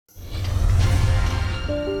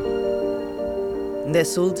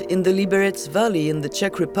Nestled in the Liberec Valley in the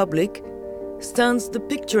Czech Republic stands the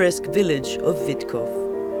picturesque village of Witkov.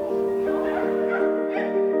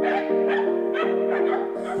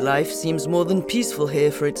 Life seems more than peaceful here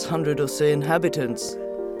for its 100 or so inhabitants,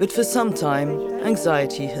 but for some time,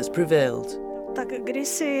 anxiety has prevailed.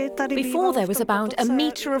 Before there was about a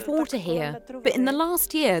metre of water here, but in the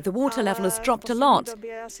last year the water level has dropped a lot,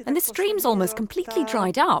 and the stream's almost completely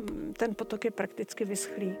dried up.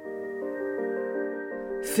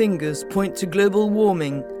 Fingers point to global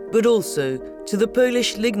warming, but also to the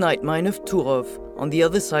Polish lignite mine of Turów on the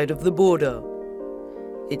other side of the border.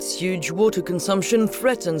 Its huge water consumption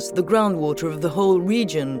threatens the groundwater of the whole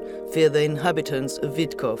region, fear the inhabitants of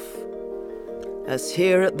Witkov. As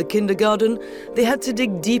here at the kindergarten, they had to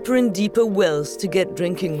dig deeper and deeper wells to get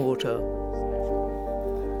drinking water.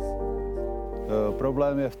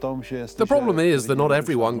 The problem is that not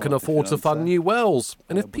everyone can afford to fund new wells,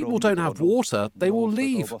 and if people don't have water, they will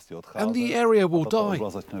leave, and the area will die.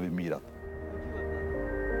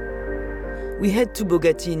 We head to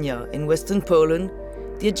Bogatynia in western Poland,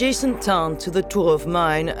 the adjacent town to the Turów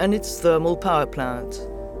mine and its thermal power plant.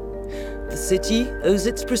 The city owes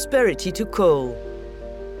its prosperity to coal.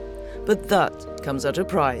 But that comes at a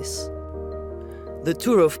price. The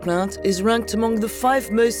Turów plant is ranked among the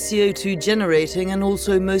 5 most CO2 generating and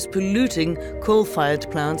also most polluting coal-fired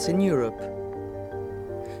plants in Europe.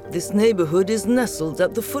 This neighborhood is nestled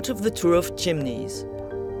at the foot of the Turów chimneys.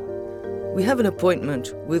 We have an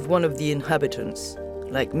appointment with one of the inhabitants.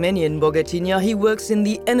 Like many in Bogatynia, he works in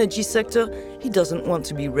the energy sector. He doesn't want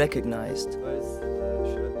to be recognized.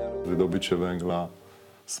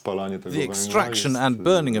 The extraction and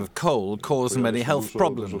burning of coal cause many health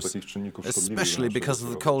problems, especially because of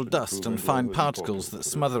the coal dust and fine particles that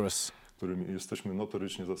smother us.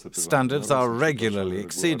 Standards are regularly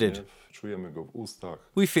exceeded.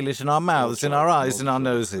 We feel it in our mouths, in our eyes, in our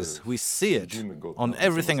noses. We see it on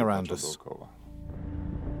everything around us.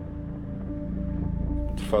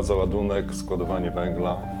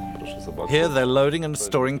 Here they're loading and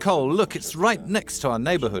storing coal. Look, it's right next to our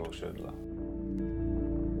neighborhood.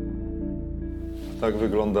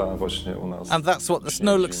 And that's what the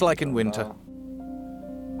snow looks like in winter.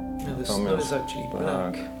 No, the snow is actually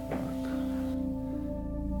black.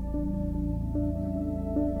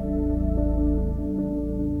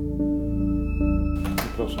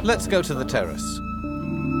 Let's go to the terrace.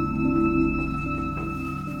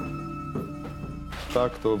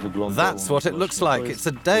 That's what it looks like. It's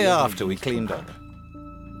a day after we cleaned up.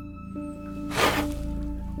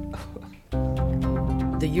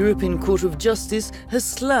 The European Court of Justice has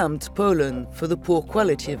slammed Poland for the poor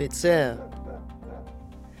quality of its air.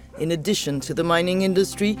 In addition to the mining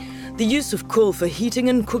industry, the use of coal for heating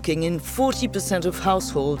and cooking in 40% of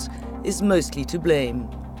households is mostly to blame.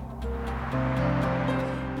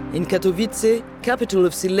 In Katowice, capital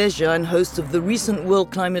of Silesia and host of the recent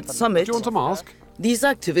World Climate Summit, Do you want a mask? These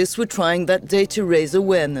activists were trying that day to raise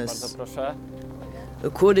awareness.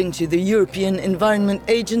 According to the European Environment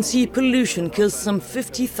Agency, pollution kills some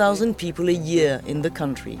 50,000 people a year in the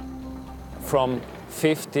country. From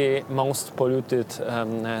 50 most polluted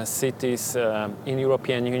cities in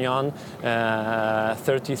European Union,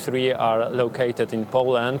 33 are located in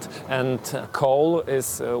Poland, and coal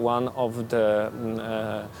is one of the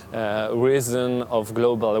reasons of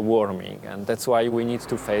global warming, and that's why we need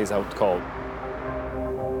to phase out coal.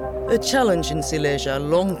 A challenge in Silesia,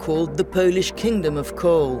 long called the Polish Kingdom of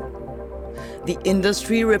Coal. The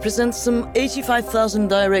industry represents some 85,000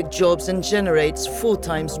 direct jobs and generates 4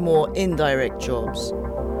 times more indirect jobs.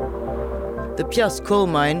 The Piast coal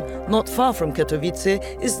mine, not far from Katowice,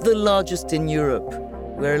 is the largest in Europe.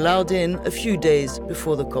 We're allowed in a few days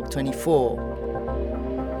before the COP24.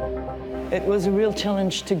 It was a real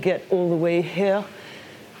challenge to get all the way here.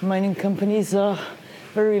 Mining companies are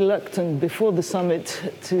very reluctant before the summit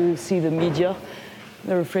to see the media.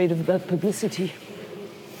 They're afraid of bad publicity.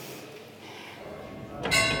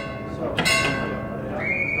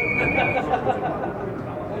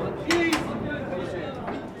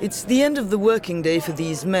 It's the end of the working day for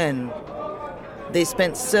these men. They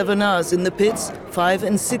spent 7 hours in the pits, 500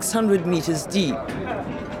 and 600 meters deep.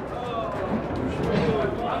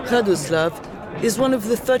 Radoslav is one of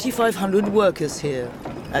the 3,500 workers here.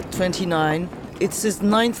 At 29, it's his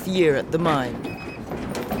 9th year at the mine.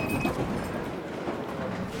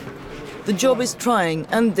 The job is trying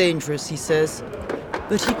and dangerous, he says,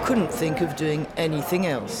 but he couldn't think of doing anything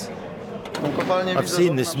else. I've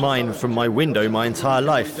seen this mine from my window my entire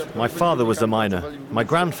life. My father was a miner. My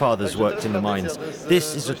grandfathers worked in the mines.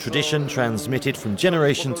 This is a tradition transmitted from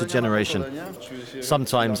generation to generation.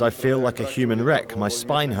 Sometimes I feel like a human wreck. My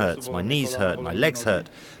spine hurts, my knees hurt, my legs hurt.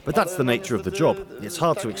 But that's the nature of the job. It's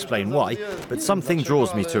hard to explain why, but something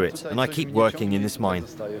draws me to it, and I keep working in this mine.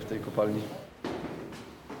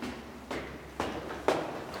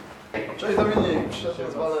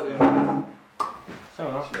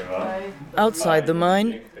 Outside the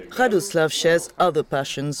mine, Radoslav shares other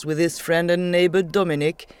passions with his friend and neighbor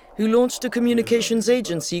Dominik, who launched a communications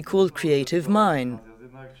agency called Creative Mine.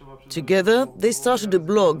 Together, they started a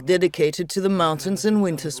blog dedicated to the mountains and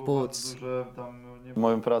winter sports. If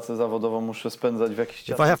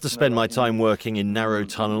I have to spend my time working in narrow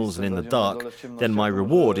tunnels and in the dark, then my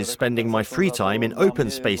reward is spending my free time in open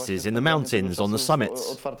spaces in the mountains on the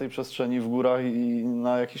summits.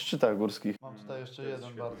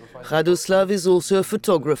 Radoslav is also a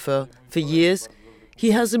photographer. For years,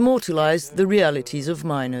 he has immortalized the realities of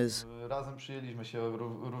miners. I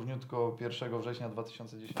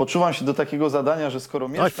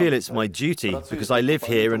feel it's my duty, because I live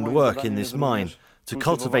here and work in this mine, to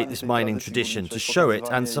cultivate this mining tradition, to show it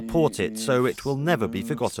and support it, so it will never be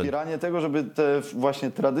forgotten. The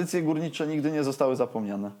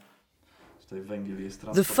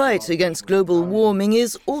fight against global warming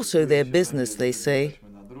is also their business, they say.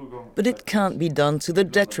 But it can't be done to the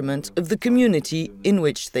detriment of the community in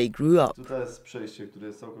which they grew up. This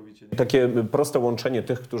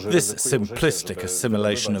simplistic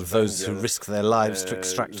assimilation of those who risk their lives to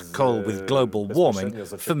extract coal with global warming,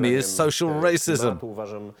 for me, is social racism.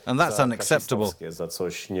 And that's unacceptable.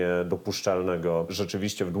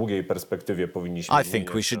 I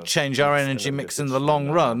think we should change our energy mix in the long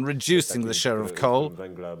run, reducing the share of coal,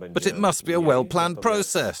 but it must be a well-planned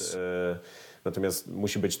process. Natomiast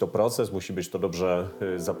musi być to proces, musi być to dobrze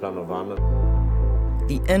zaplanowane.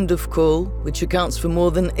 The end of coal, which accounts for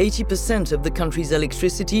more than 80% of the country's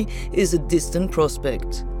electricity, is a distant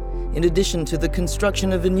prospect. In addition to the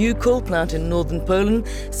construction of a new coal plant in northern Poland,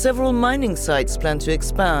 several mining sites plan to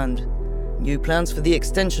expand. New plans for the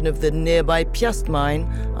extension of the nearby Piast mine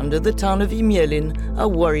under the town of Imielin are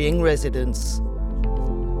worrying residents.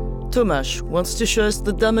 Tomasz wants to show us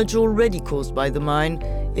the damage already caused by the mine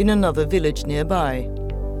in another village nearby.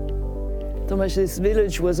 Tomasz, this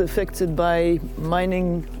village was affected by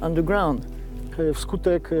mining underground.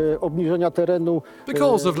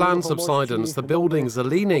 Because of land subsidence, the buildings are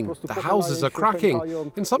leaning, the houses are cracking.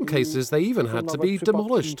 In some cases, they even had to be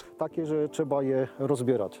demolished.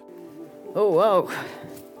 Oh, wow.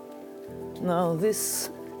 Now this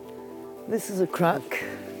is a crack.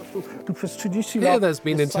 Here there's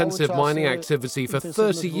been intensive mining activity for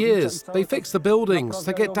 30 years. They fix the buildings,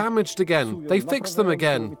 they get damaged again. They fix them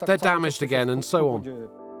again, they're damaged again, and so on.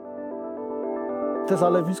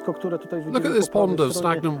 Look at this pond of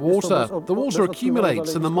stagnant water. The water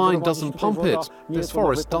accumulates and the mine doesn't pump it. This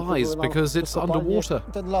forest dies because it's underwater.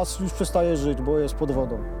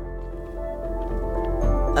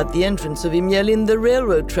 At the entrance of Imielin, the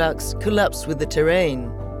railroad tracks collapsed with the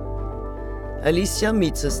terrain. Alicia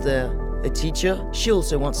meets us there. A teacher, she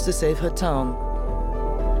also wants to save her town.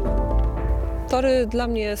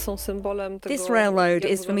 This railroad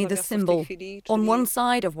is for me the symbol. On one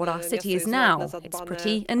side of what our city is now, it's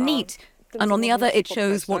pretty and neat. And on the other, it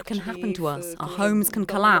shows what can happen to us. Our homes can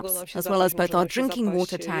collapse, as well as both our drinking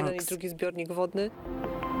water tanks.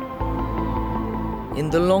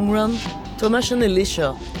 In the long run, Tomasz and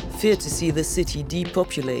Alicia fear to see the city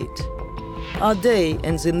depopulate. Our day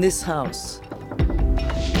ends in this house.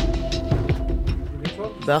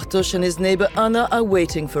 Bartosz and his neighbor Anna are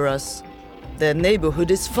waiting for us. Their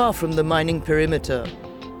neighborhood is far from the mining perimeter.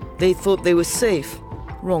 They thought they were safe,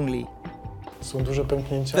 wrongly.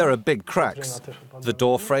 There are big cracks. The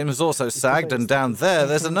door frame has also sagged, and down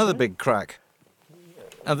there's another big crack.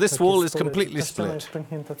 And this wall is completely split.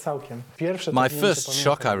 My first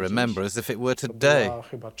shock, I remember, as if it were today.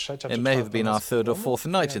 It may have been our third or fourth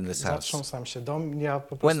night in this house.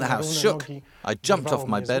 When the house shook, I jumped off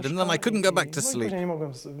my bed and then I couldn't go back to sleep.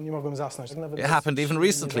 It happened even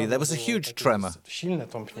recently. There was a huge tremor.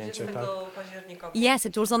 Yes,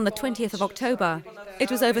 it was on the 20th of October.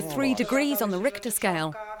 It was over 3 degrees on the Richter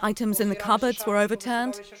scale. Items in the cupboards were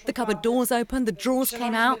overturned. The cupboard doors opened, the drawers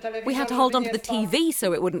came out. We had to hold onto the TV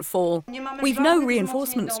so it wouldn't fall. We've no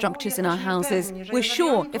reinforcement structures in our houses. We're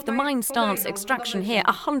sure if the mine starts extraction here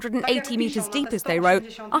 180 metres deep, as they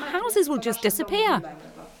wrote, our houses will just disappear.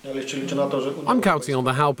 I'm counting on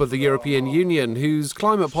the help of the European Union, whose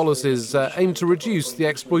climate policies aim to reduce the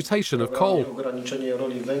exploitation of coal.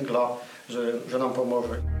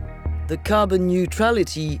 The carbon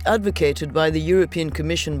neutrality advocated by the European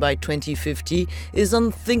Commission by 2050 is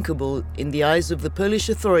unthinkable in the eyes of the Polish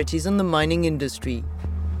authorities and the mining industry.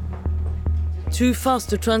 Too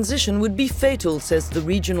fast a transition would be fatal, says the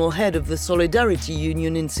regional head of the Solidarity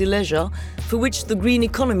Union in Silesia, for which the green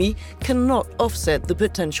economy cannot offset the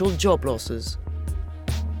potential job losses.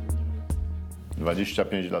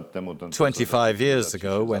 25 years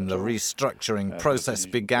ago, when the restructuring process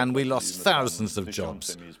began, we lost thousands of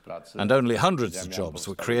jobs, and only hundreds of jobs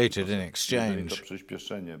were created in exchange.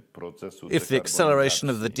 If the acceleration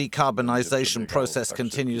of the decarbonisation process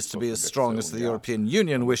continues to be as strong as the European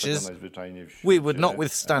Union wishes, we would not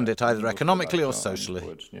withstand it either economically or socially.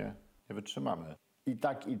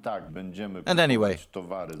 And anyway,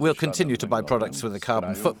 we'll continue to buy products with a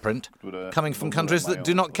carbon footprint, coming from countries that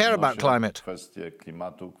do not care about climate,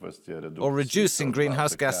 or reducing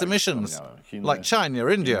greenhouse gas emissions, like China,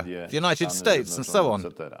 India, the United States, and so on.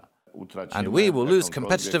 And we will lose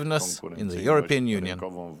competitiveness in the European Union.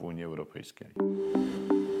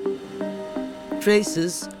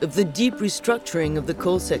 Traces of the deep restructuring of the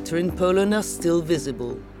coal sector in Poland are still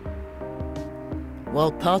visible.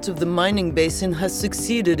 While part of the mining basin has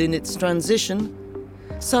succeeded in its transition,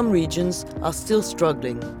 some regions are still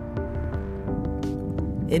struggling.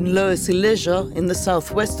 In Lower Silesia, in the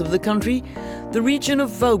southwest of the country, the region of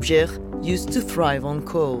Wałbrzych used to thrive on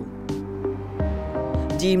coal.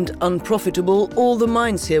 Deemed unprofitable, all the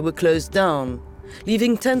mines here were closed down,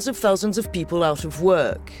 leaving tens of thousands of people out of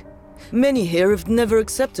work. Many here have never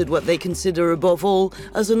accepted what they consider above all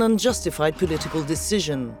as an unjustified political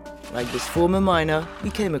decision, like this former miner we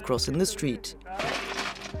came across in the street.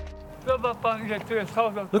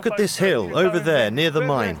 Look at this hill over there near the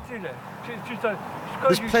mine.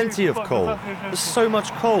 There's plenty of coal. There's so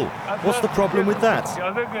much coal. What's the problem with that?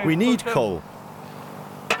 We need coal.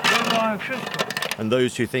 And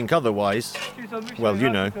those who think otherwise, well, you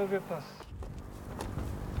know.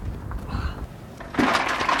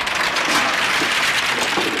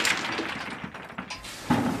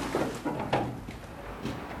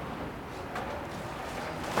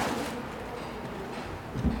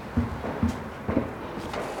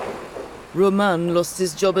 Roman lost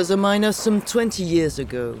his job as a miner some 20 years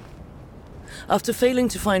ago. After failing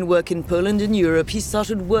to find work in Poland and Europe, he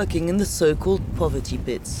started working in the so-called poverty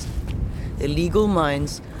pits, illegal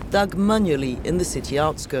mines dug manually in the city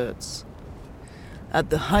outskirts. At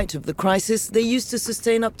the height of the crisis, they used to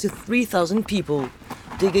sustain up to 3,000 people,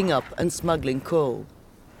 digging up and smuggling coal.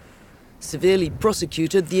 Severely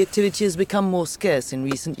prosecuted, the activity has become more scarce in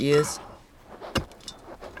recent years.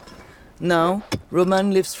 Now,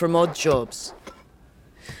 Roman lives from odd jobs.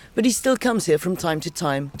 But he still comes here from time to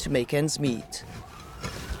time to make ends meet.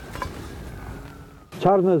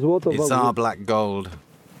 It's our black gold.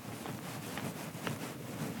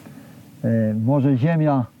 It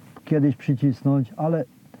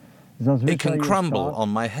can crumble on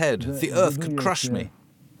my head. The earth could crush me.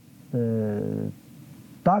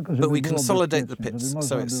 But we consolidate the pits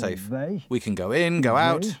so it's safe. We can go in, go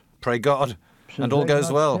out, pray God, and all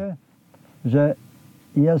goes well.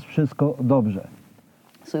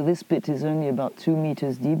 So this pit is only about 2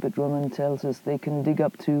 meters deep, but Roman tells us they can dig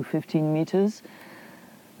up to 15 meters.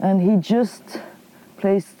 And he just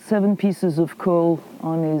placed 7 pieces of coal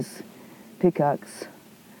on his pickaxe.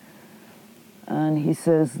 And he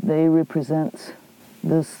says they represent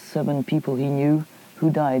the 7 people he knew who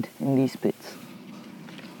died in these pits.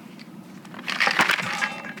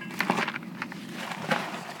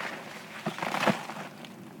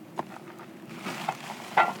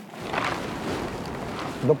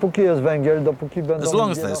 As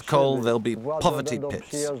long as there's coal, there'll be poverty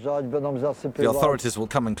pits. The authorities will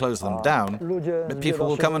come and close them down, but people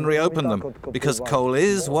will come and reopen them, because coal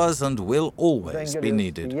is, was, and will always be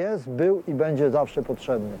needed.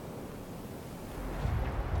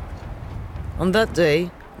 On that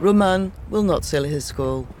day, Roman will not sell his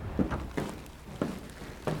coal.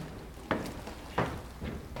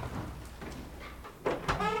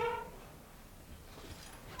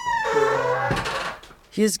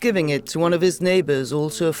 He is giving it to one of his neighbors,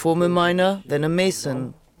 also a former miner, then a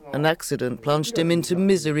mason. An accident plunged him into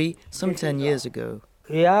misery some 10 years ago.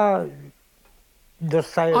 I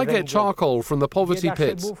get charcoal from the poverty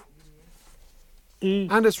pits.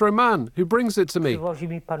 And it's Roman who brings it to me.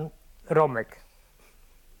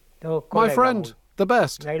 My friend, the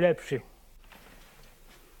best.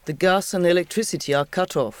 The gas and electricity are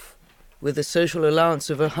cut off. With a social allowance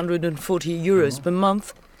of 140 euros per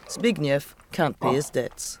month, Zbigniew can't pay his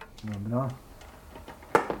debts.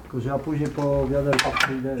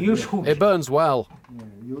 It burns well.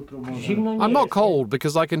 I'm not cold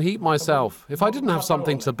because I can heat myself. If I didn't have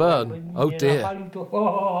something to burn, oh dear.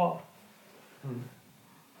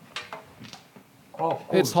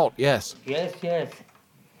 It's hot, yes. Yes.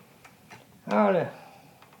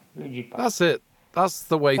 That's it. That's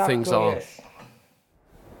the way things are.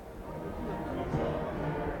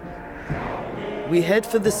 We head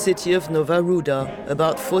for the city of Nova Ruda,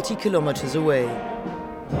 about 40 kilometers away.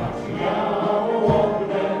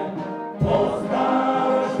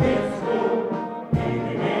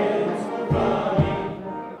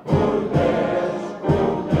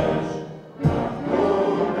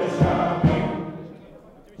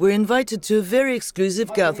 We're invited to a very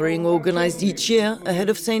exclusive gathering organized each year ahead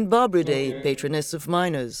of St. Barbara Day, patroness of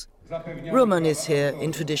miners. Roman is here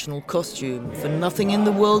in traditional costume. For nothing in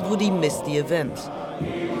the world would he miss the event.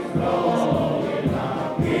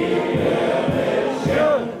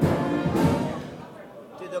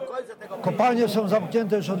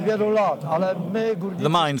 The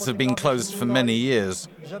mines have been closed for many years,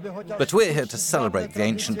 but we're here to celebrate the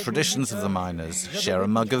ancient traditions of the miners, share a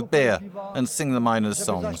mug of beer, and sing the miners'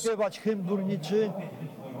 songs, so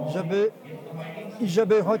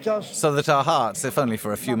that our hearts, if only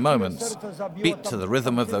for a few moments, beat to the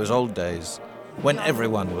rhythm of those old days when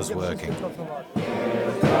everyone was working.